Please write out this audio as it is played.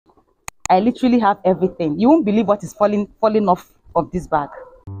I literally have everything. You won't believe what is falling off of this bag.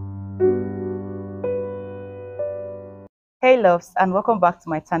 Hey loves, and welcome back to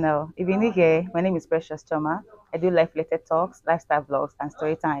my channel. If you're new here, my name is Precious Choma. I do life related talks, lifestyle vlogs, and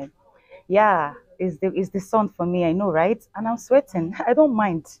story time. Yeah, it's the sun for me, I know, right? And I'm sweating. I don't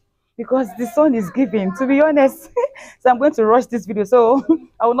mind because the sun is giving, to be honest. So I'm going to rush this video, so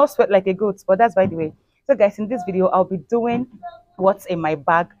I will not sweat like a goat, but that's by the way. So guys, in this video I'll be doing what's in my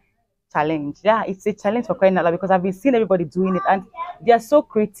bag challenge. Yeah, it's a challenge for crying out loud because I've been seeing everybody doing it and they are so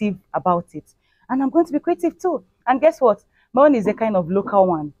creative about it, and I'm going to be creative too. And guess what, my one is a kind of local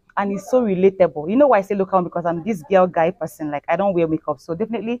one and it's so relatable. You know why I say local one? Because I'm this girl guy person, like I don't wear makeup, so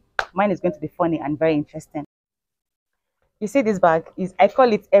definitely mine is going to be funny and very interesting. You see, this bag is, I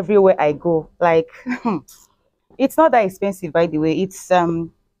call it everywhere I go. Like it's not that expensive, by the way. It's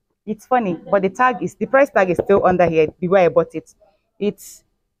funny, but the price tag is still under here the way I bought it. It's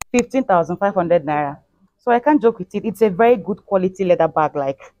 15,500 naira. So I can't joke with it. It's a very good quality leather bag,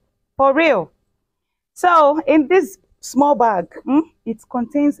 like for real. So in this small bag, it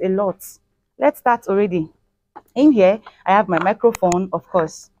contains a lot. Let's start already. In here, I have my microphone, of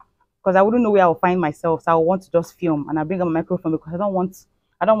course, because I wouldn't know where I'll find myself. So I want to just film, and I bring up my microphone because I don't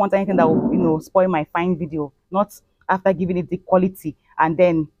want anything that will, spoil my fine video. Not after giving it the quality and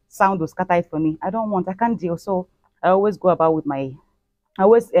then sound will scatter it for me. I can't deal. So I always go about with my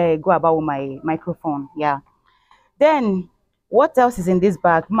microphone. Yeah. Then what else is in this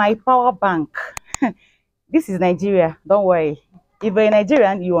bag? My power bank. This is Nigeria. Don't worry. If you're a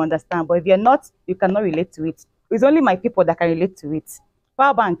Nigerian, you understand. But if you're not, you cannot relate to it. It's only my people that can relate to it.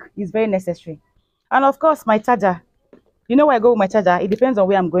 Power bank is very necessary. And of course, my charger. You know where I go with my charger? It depends on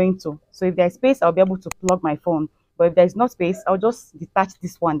where I'm going to. So if there's space, I'll be able to plug my phone. But if there's no space, I'll just detach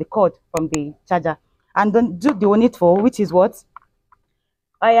this one, the cord from the charger. And then do the needful, which is what?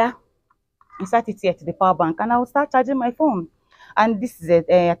 Oh yeah, insert it here to the power bank and I'll start charging my phone. And this is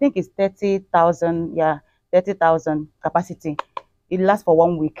I think it's 30,000, yeah, 30,000 capacity. It lasts for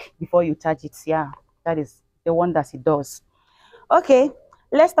 1 week before you charge it. Yeah, that is the one that it does. Okay,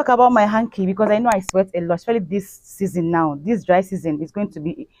 let's talk about my hanky because I know I sweat a lot, especially this season now. This dry season is going to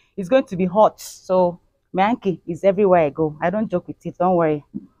be hot. So my hanky is everywhere I go. I don't joke with it, don't worry.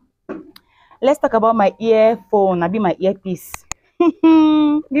 Let's talk about my earphone. I'll be my earpiece.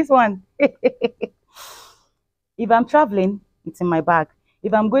 This one. If I'm traveling, it's in my bag.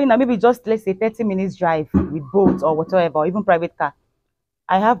 If I'm going now, maybe just let's say 30 minutes drive with boat or whatever, or even private car,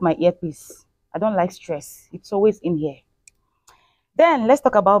 I have my earpiece. I don't like stress. It's always in here. Then let's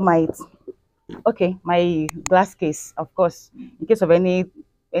talk about my glass case, of course, in case of any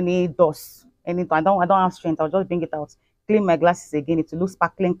dust, anything. I don't have strength. I'll just bring it out, clean my glasses again. It will look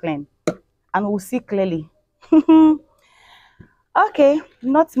sparkling clean, and we'll see clearly. Okay,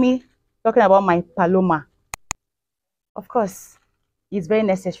 not me talking about my Paloma. Of course, it's very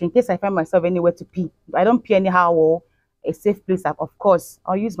necessary in case I find myself anywhere to pee. I don't pee anyhow or a safe place. Of course,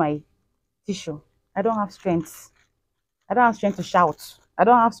 I'll use my tissue. I don't have strength. I don't have strength to shout. I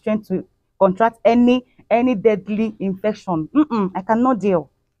don't have strength to contract any deadly infection. I cannot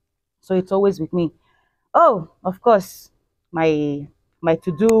deal. So it's always with me. Oh, of course, my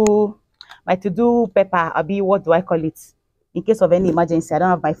to do paper. Abi, what do I call it? In case of any emergency, I don't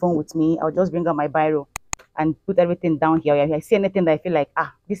have my phone with me. I'll just bring out my biro and put everything down here. If I see anything that I feel like,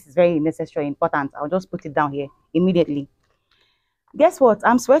 this is very necessary, important, I'll just put it down here immediately. Guess what?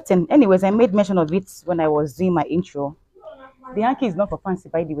 I'm sweating. Anyways, I made mention of it when I was doing my intro. The hanky is not for fancy,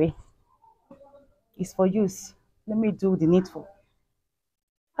 by the way. It's for use. Let me do the needful.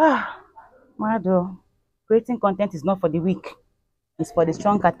 Mado. Creating content is not for the weak. It's for the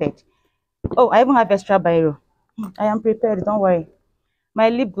strong-hearted. Oh, I even have extra biro. I am prepared, don't worry. My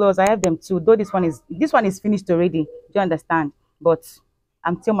lip gloss, I have them too. Though this one is finished already. Do you understand? But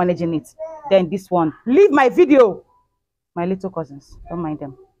I'm still managing it. Then this one. Leave my video. My little cousins. Don't mind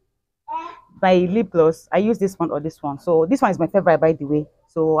them. My lip gloss, I use this one or this one. So this one is my favorite, by the way.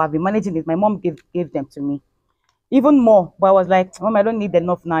 So I've been managing it. My mom gave them to me. Even more. But I was like, Mom, I don't need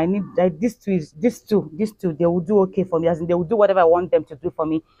enough now. I need these two. They will do okay for me. As in, they will do whatever I want them to do for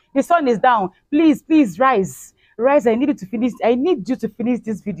me. The sun is down. Please rise. Rise. I need you to finish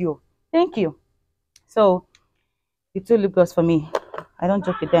this video. Thank you. So the two lip gloss for me. I don't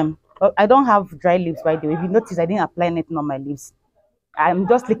joke with them. I don't have dry lips, by the way. If you notice, I didn't apply anything on my lips. I'm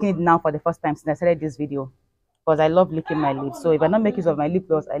just licking it now for the first time since I started this video because I love licking my lips. So if I don't make use of my lip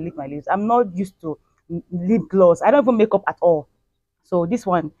gloss, I lick my lips. I'm not used to lip gloss. I don't even make up at all. So this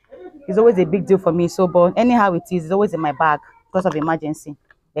one is always a big deal for me. So, but anyhow it is, it's always in my bag because of emergency.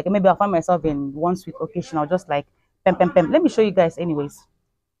 Like maybe I'll find myself in one sweet occasion. I'll just like pem. Let me show you guys anyways.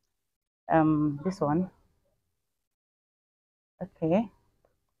 This one. Okay.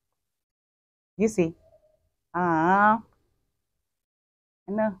 You see? Ah,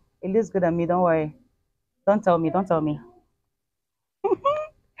 I know it looks good on me. Don't worry. Don't tell me. Don't tell me.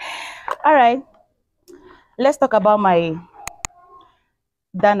 All right. Let's talk about my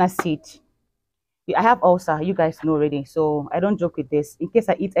Dana seed. I have ulcer. You guys know already, so I don't joke with this. In case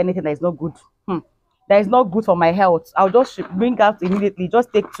I eat anything that is not good, that is not good for my health, I'll just bring out immediately.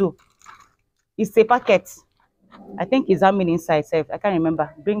 Just take two. It's a packet. I think it's how many inside safe. I can't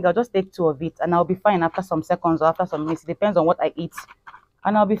remember. Bring out, just take two of it, and I'll be fine after some seconds or after some minutes. It depends on what I eat,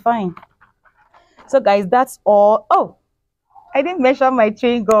 and I'll be fine. So, guys, that's all. Oh, I didn't mention my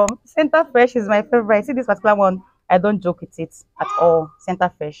chewing gum. Center Fresh is my favorite. See this particular one. I don't joke with it at all.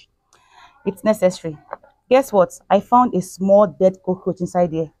 Center Fresh. It's necessary. Guess what? I found a small dead cockroach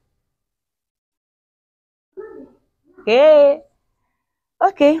inside here. Okay.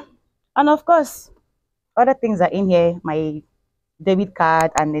 Okay. And of course, other things are in here. My debit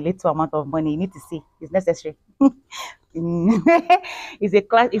card and a little amount of money. You need to see. It's necessary. It's a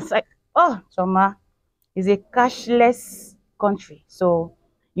class. It's like, oh, Choma. It's a cashless country. So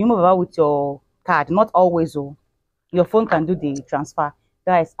you move about with your card. Not always, oh. Your phone can do the transfer.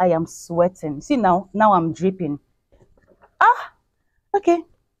 Guys, I am sweating. See now I'm dripping. Ah, okay.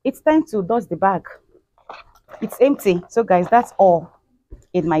 It's time to dust the bag. It's empty. So guys, that's all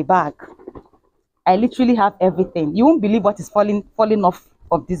in my bag. I literally have everything. You won't believe what is falling off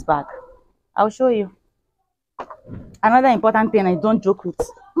of this bag. I'll show you. Another important thing I don't joke with.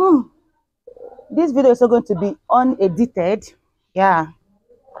 This video is also going to be unedited. Yeah,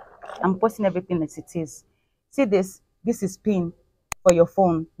 I'm posting everything as it is. See this? This is pin for your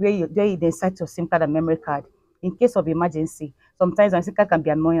phone where you insert your SIM card and memory card in case of emergency. Sometimes my SIM card can be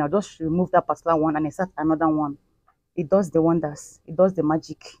annoying. I'll just remove that particular one and insert another one. It does the wonders. It does the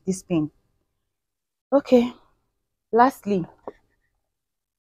magic. This pin. Okay. Lastly,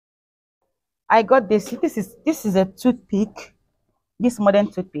 I got this. This is a toothpick. This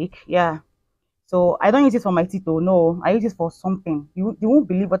modern toothpick. Yeah. So I don't use it for my teeth. Oh no, I use it for something. You won't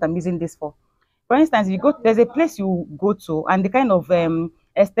believe what I'm using this for. For instance, if you go, there's a place you go to, and the kind of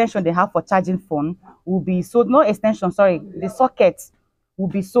extension they have for charging phone will be so no extension. Sorry, the socket will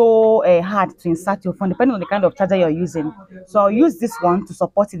be so hard to insert your phone depending on the kind of charger you're using. So I'll use this one to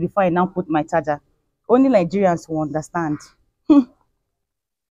support it before I now put my charger. Only Nigerians will understand.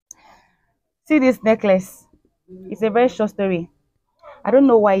 See this necklace. It's a very short story. I don't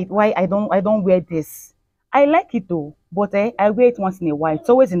know why I don't wear this. I like it though, but I wear it once in a while. It's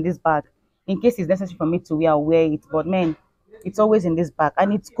always in this bag. In case it's necessary for me to wear, I'll wear it. But man, it's always in this bag.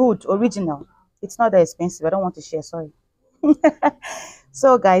 And it's good, original. It's not that expensive. I don't want to share, sorry.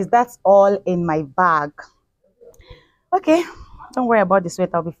 So guys, that's all in my bag. Okay, don't worry about the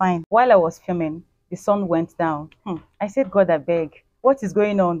sweat, I'll be fine. While I was filming, the sun went down. I said, God, I beg, what is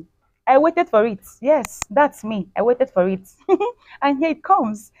going on? I waited for it. Yes, that's me. I waited for it. And here it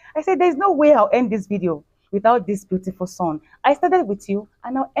comes. I said, there's no way I'll end this video without this beautiful sun. I started with you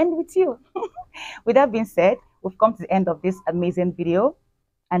and I'll end with you. With that being said, we've come to the end of this amazing video.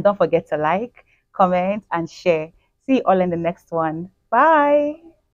 And don't forget to like, comment, and share. See you all in the next one. Bye.